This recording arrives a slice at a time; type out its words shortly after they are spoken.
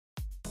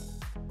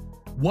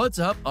What's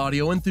up,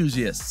 audio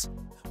enthusiasts?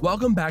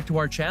 Welcome back to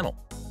our channel,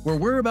 where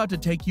we're about to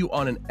take you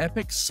on an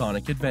epic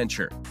sonic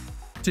adventure.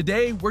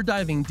 Today, we're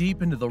diving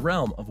deep into the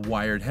realm of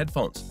wired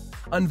headphones,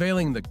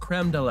 unveiling the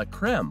creme de la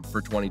creme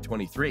for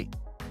 2023.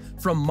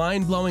 From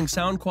mind-blowing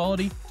sound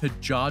quality to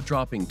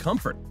jaw-dropping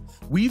comfort,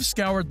 we've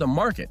scoured the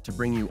market to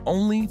bring you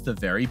only the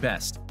very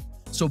best.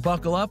 So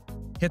buckle up,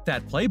 hit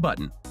that play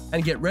button,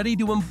 and get ready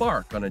to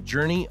embark on a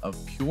journey of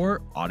pure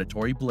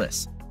auditory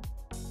bliss.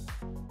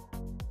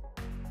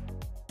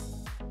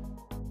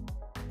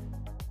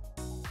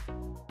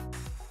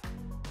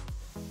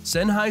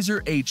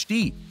 Sennheiser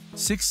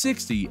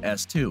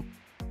HD-660S2.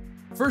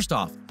 First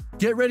off,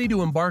 get ready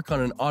to embark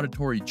on an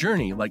auditory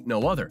journey like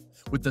no other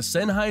with the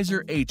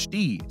Sennheiser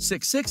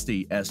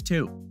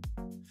HD-660S2.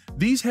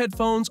 These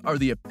headphones are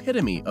the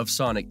epitome of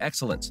sonic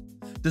excellence,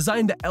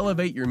 designed to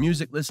elevate your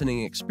music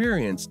listening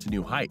experience to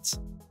new heights.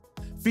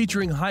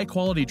 Featuring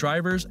high-quality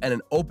drivers and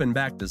an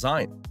open-back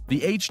design, the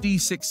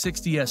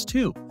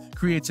HD-660S2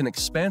 creates an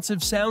expansive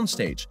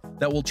soundstage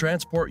that will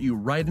transport you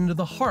right into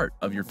the heart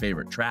of your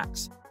favorite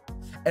tracks.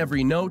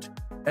 Every note,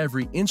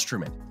 every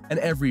instrument, and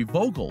every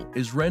vocal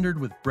is rendered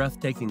with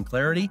breathtaking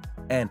clarity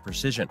and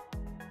precision.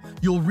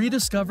 You'll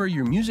rediscover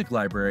your music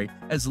library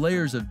as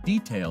layers of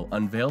detail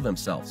unveil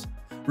themselves,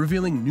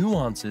 revealing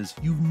nuances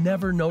you've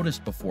never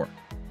noticed before.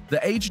 The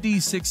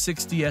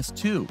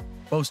HD-660S2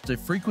 boasts a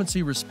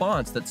frequency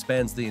response that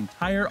spans the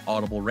entire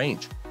audible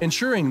range,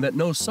 ensuring that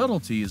no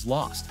subtlety is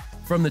lost.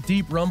 From the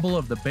deep rumble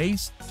of the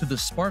bass to the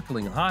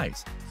sparkling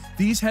highs,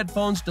 these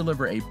headphones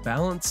deliver a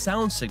balanced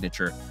sound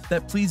signature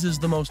that pleases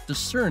the most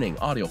discerning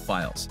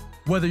audiophiles.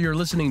 Whether you're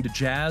listening to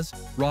jazz,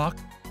 rock,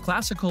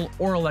 classical,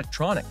 or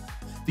electronic,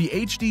 the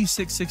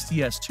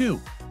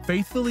HD-660S2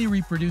 faithfully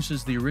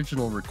reproduces the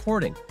original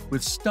recording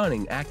with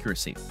stunning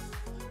accuracy.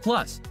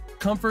 Plus,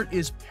 comfort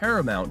is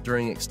paramount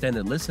during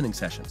extended listening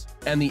sessions,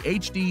 and the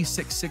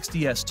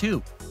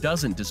HD-660S2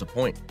 doesn't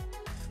disappoint.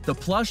 The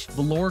plush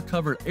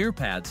velour-covered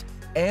earpads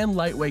and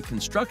lightweight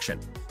construction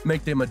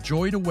make them a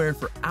joy to wear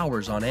for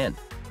hours on end.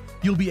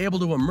 You'll be able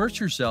to immerse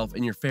yourself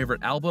in your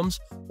favorite albums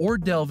or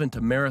delve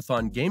into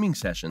marathon gaming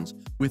sessions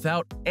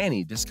without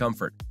any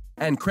discomfort.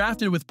 And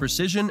crafted with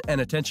precision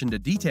and attention to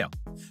detail,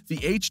 the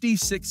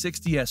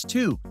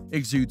HD-660S2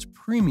 exudes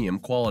premium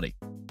quality.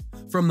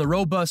 From the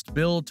robust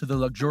build to the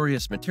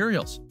luxurious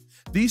materials,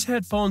 these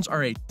headphones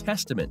are a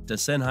testament to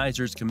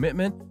Sennheiser's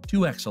commitment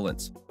to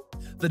excellence.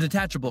 The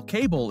detachable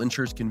cable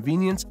ensures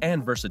convenience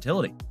and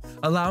versatility,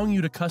 allowing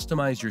you to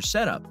customize your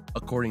setup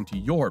according to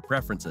your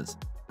preferences.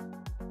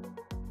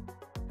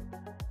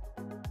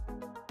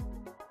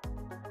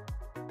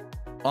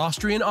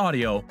 Austrian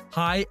Audio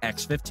High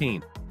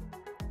X15.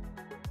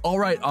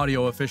 Alright,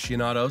 audio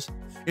aficionados,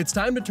 it's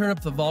time to turn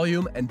up the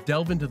volume and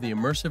delve into the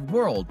immersive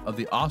world of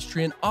the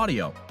Austrian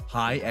Audio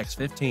High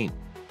X15.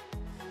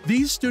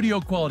 These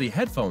studio-quality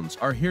headphones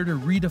are here to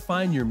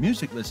redefine your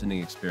music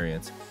listening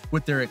experience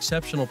with their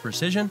exceptional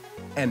precision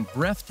and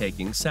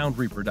breathtaking sound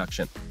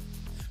reproduction.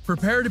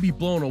 Prepare to be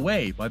blown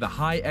away by the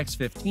High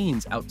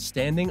X15's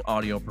outstanding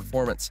audio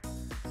performance.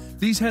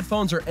 These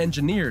headphones are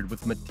engineered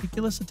with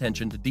meticulous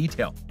attention to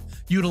detail,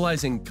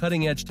 utilizing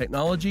cutting-edge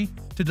technology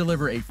to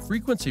deliver a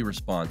frequency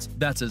response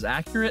that's as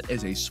accurate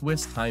as a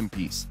Swiss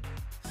timepiece.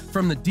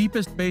 From the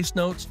deepest bass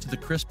notes to the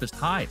crispest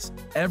highs,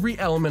 every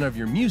element of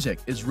your music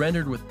is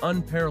rendered with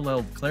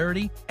unparalleled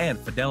clarity and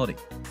fidelity.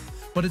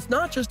 But it's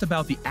not just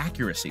about the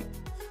accuracy.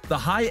 The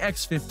High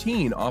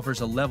X15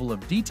 offers a level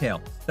of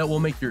detail that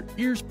will make your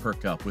ears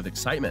perk up with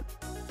excitement.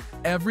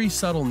 Every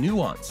subtle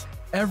nuance,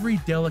 every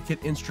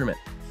delicate instrument,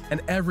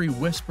 and every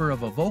whisper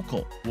of a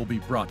vocal will be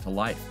brought to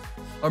life,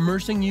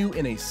 immersing you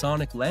in a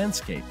sonic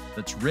landscape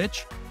that's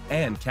rich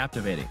and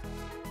captivating.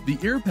 The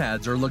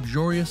earpads are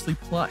luxuriously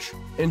plush,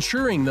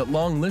 ensuring that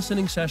long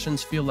listening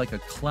sessions feel like a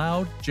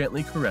cloud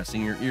gently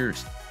caressing your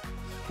ears.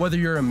 Whether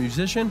you're a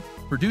musician,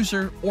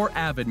 producer, or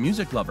avid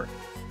music lover,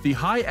 the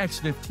High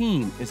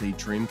X15 is a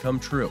dream come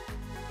true.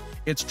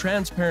 Its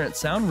transparent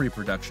sound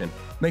reproduction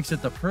makes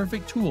it the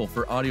perfect tool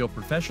for audio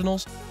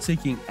professionals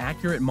seeking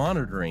accurate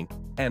monitoring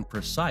and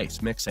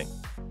precise mixing.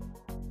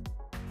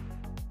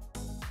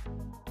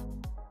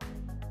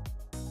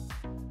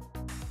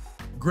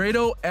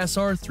 GRADO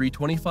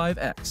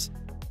SR325x.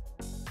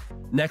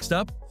 Next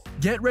up,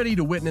 get ready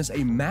to witness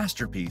a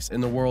masterpiece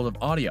in the world of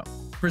audio,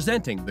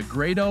 presenting the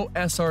GRADO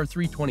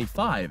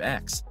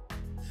SR325x.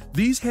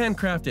 These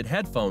handcrafted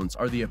headphones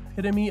are the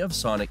epitome of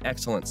sonic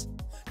excellence,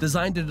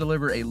 designed to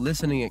deliver a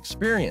listening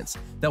experience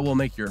that will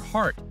make your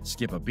heart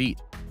skip a beat.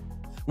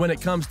 When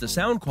it comes to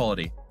sound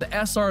quality, the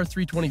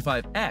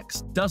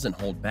SR325x doesn't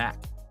hold back.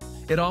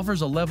 It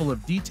offers a level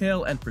of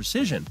detail and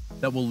precision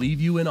that will leave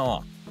you in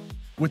awe.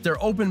 With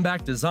their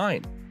open-back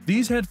design,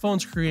 these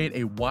headphones create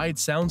a wide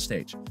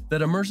soundstage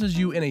that immerses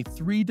you in a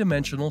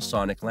three-dimensional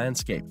sonic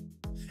landscape.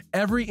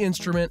 Every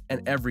instrument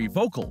and every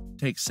vocal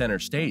takes center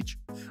stage,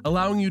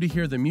 allowing you to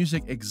hear the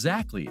music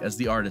exactly as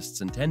the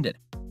artists intended.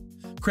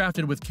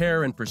 Crafted with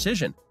care and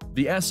precision,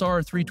 the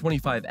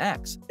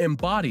SR325x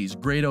embodies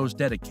GRADO's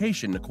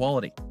dedication to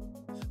quality.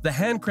 The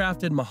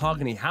handcrafted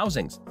mahogany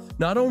housings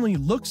not only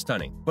look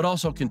stunning, but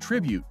also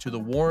contribute to the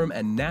warm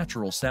and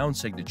natural sound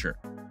signature.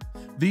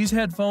 These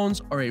headphones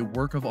are a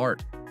work of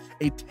art,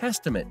 a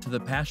testament to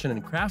the passion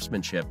and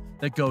craftsmanship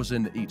that goes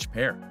into each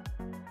pair.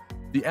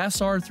 The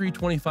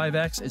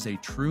SR325X is a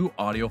true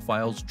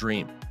audiophile's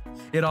dream.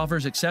 It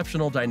offers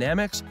exceptional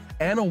dynamics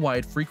and a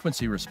wide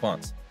frequency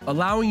response,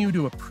 allowing you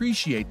to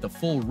appreciate the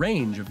full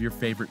range of your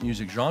favorite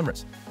music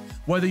genres.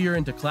 Whether you're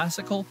into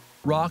classical,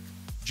 rock,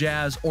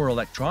 jazz, or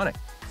electronic,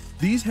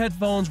 these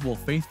headphones will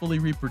faithfully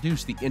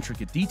reproduce the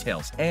intricate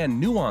details and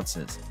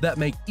nuances that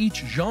make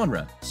each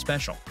genre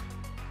special.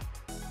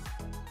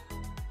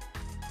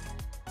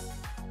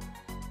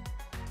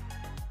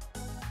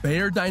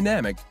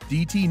 BEYERDYNAMIC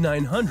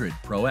DT900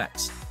 Pro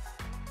X.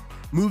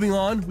 Moving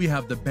on, we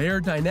have the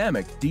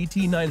BEYERDYNAMIC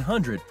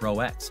DT900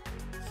 Pro X.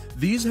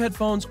 These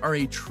headphones are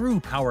a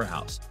true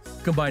powerhouse,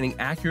 combining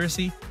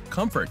accuracy,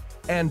 comfort,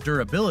 and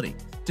durability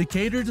to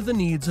cater to the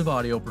needs of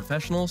audio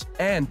professionals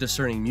and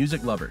discerning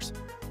music lovers.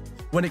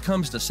 When it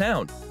comes to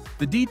sound,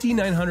 the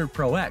DT900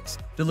 Pro X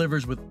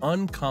delivers with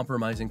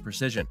uncompromising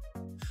precision.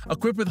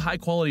 Equipped with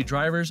high-quality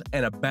drivers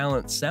and a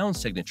balanced sound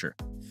signature,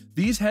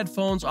 these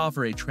headphones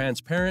offer a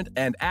transparent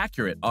and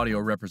accurate audio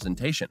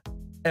representation.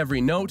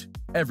 Every note,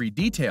 every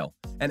detail,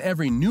 and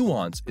every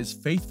nuance is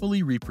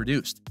faithfully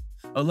reproduced,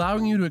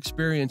 allowing you to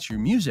experience your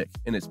music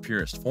in its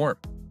purest form.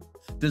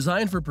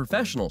 Designed for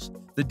professionals,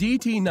 the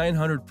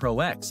DT900 Pro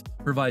X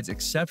provides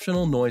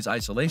exceptional noise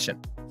isolation,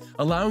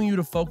 allowing you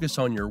to focus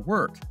on your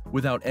work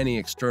without any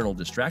external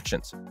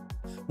distractions.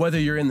 Whether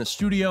you're in the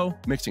studio,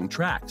 mixing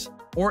tracks,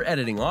 or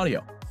editing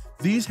audio,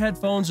 these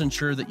headphones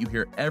ensure that you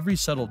hear every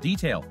subtle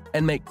detail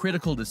and make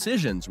critical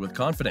decisions with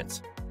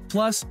confidence.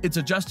 Plus, its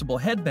adjustable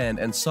headband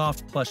and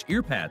soft plush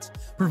earpads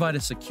provide a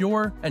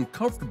secure and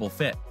comfortable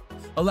fit,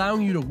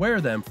 allowing you to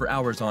wear them for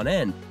hours on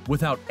end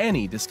without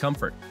any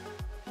discomfort.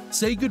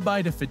 Say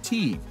goodbye to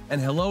fatigue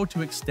and hello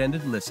to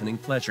extended listening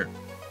pleasure.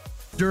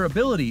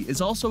 Durability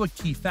is also a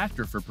key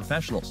factor for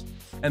professionals,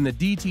 and the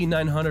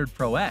DT900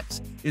 Pro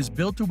X is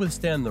built to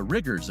withstand the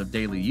rigors of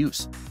daily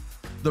use.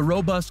 The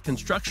robust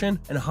construction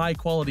and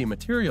high-quality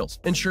materials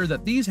ensure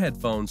that these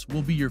headphones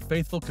will be your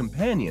faithful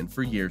companion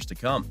for years to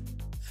come.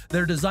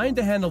 They're designed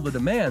to handle the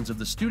demands of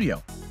the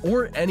studio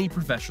or any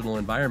professional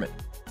environment.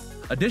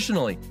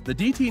 Additionally, the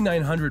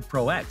DT900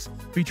 Pro X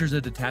features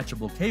a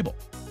detachable cable,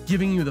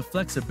 giving you the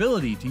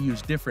flexibility to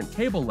use different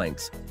cable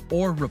lengths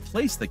or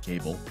replace the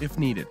cable if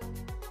needed.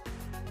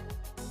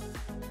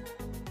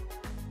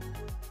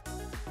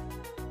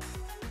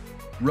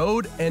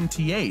 RØDE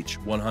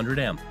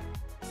NTH100M.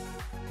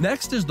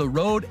 Next is the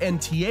RØDE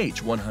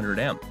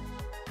NTH100M.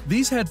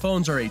 These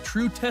headphones are a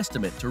true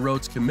testament to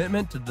RØDE's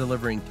commitment to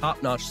delivering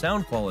top-notch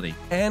sound quality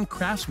and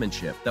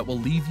craftsmanship that will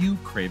leave you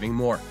craving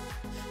more.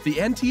 The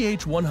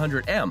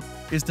NTH100M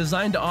is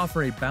designed to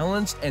offer a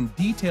balanced and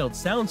detailed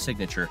sound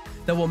signature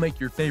that will make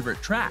your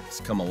favorite tracks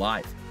come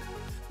alive.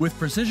 With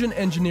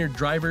precision-engineered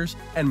drivers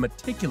and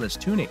meticulous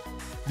tuning,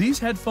 these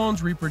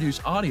headphones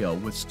reproduce audio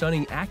with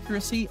stunning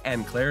accuracy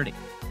and clarity.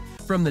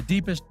 From the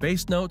deepest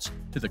bass notes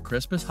to the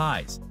crispest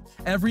highs,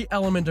 every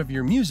element of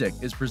your music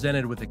is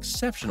presented with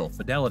exceptional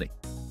fidelity.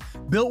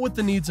 Built with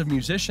the needs of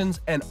musicians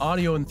and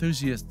audio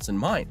enthusiasts in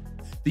mind,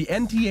 the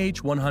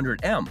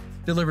NTH100M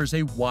delivers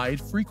a wide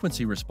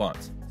frequency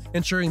response,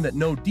 ensuring that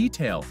no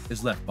detail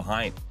is left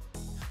behind.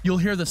 You'll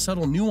hear the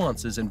subtle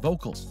nuances in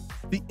vocals,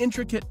 the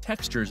intricate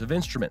textures of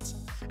instruments,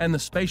 and the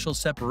spatial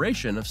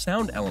separation of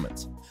sound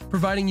elements,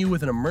 providing you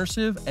with an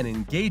immersive and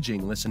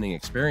engaging listening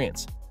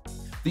experience.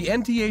 The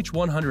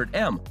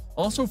NTH100M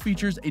also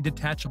features a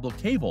detachable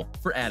cable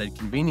for added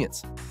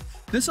convenience.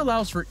 This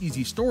allows for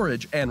easy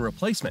storage and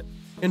replacement,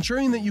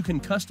 ensuring that you can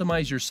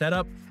customize your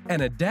setup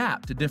and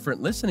adapt to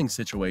different listening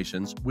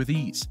situations with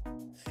ease.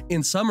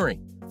 In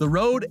summary, the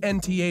RØDE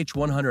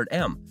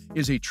NTH100M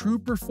is a true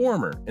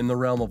performer in the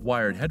realm of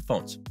wired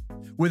headphones.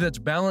 With its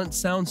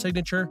balanced sound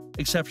signature,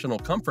 exceptional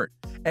comfort,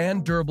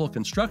 and durable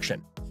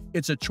construction,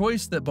 it's a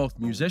choice that both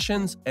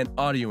musicians and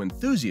audio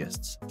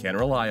enthusiasts can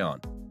rely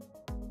on.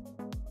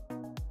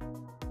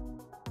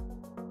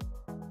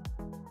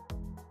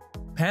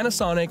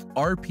 Panasonic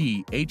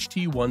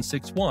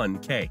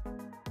RP-HT161-K.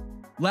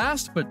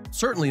 Last but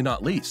certainly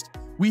not least,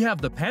 we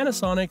have the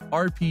Panasonic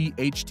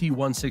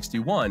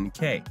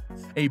RP-HT161-K,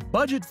 a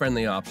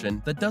budget-friendly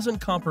option that doesn't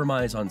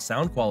compromise on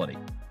sound quality.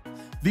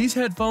 These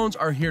headphones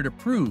are here to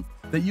prove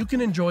that you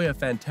can enjoy a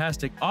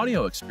fantastic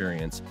audio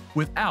experience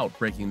without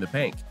breaking the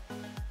bank.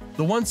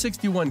 The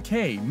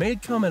 161K may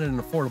come at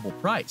an affordable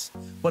price,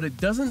 but it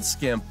doesn't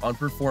skimp on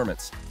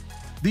performance.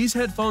 These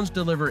headphones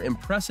deliver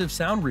impressive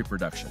sound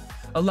reproduction,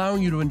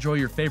 allowing you to enjoy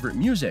your favorite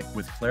music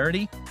with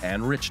clarity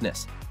and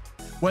richness.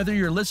 Whether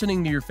you're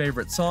listening to your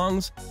favorite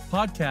songs,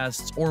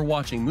 podcasts, or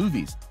watching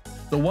movies,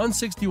 the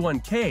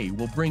 161K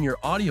will bring your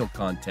audio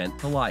content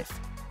to life.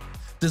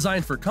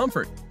 Designed for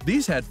comfort,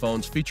 these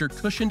headphones feature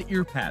cushioned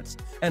earpads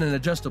and an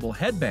adjustable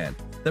headband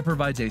that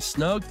provides a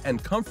snug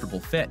and comfortable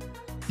fit.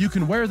 You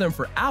can wear them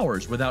for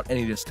hours without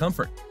any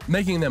discomfort,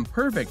 making them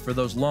perfect for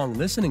those long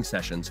listening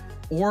sessions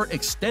or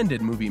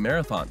extended movie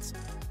marathons.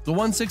 The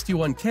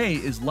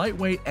 161K is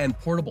lightweight and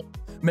portable,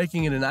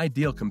 making it an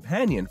ideal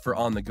companion for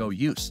on-the-go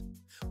use.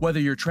 Whether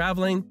you're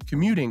traveling,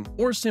 commuting,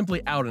 or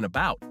simply out and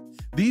about,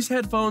 these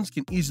headphones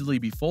can easily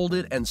be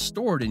folded and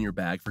stored in your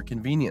bag for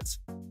convenience.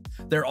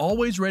 They're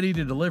always ready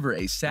to deliver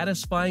a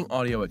satisfying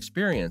audio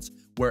experience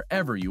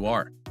wherever you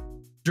are.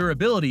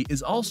 Durability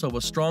is also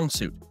a strong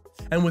suit,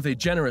 and with a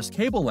generous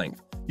cable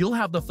length, you'll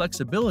have the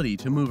flexibility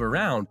to move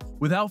around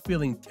without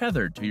feeling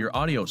tethered to your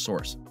audio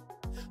source.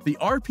 The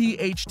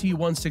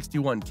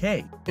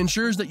RP-HT161-K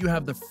ensures that you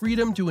have the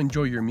freedom to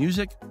enjoy your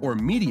music or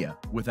media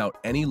without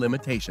any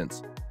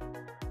limitations.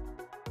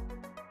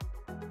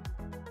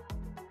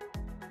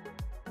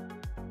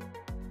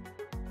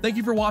 Thank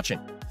you for watching.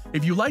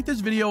 If you like this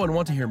video and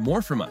want to hear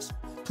more from us,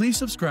 please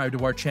subscribe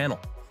to our channel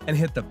and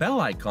hit the bell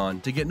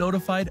icon to get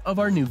notified of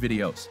our new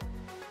videos.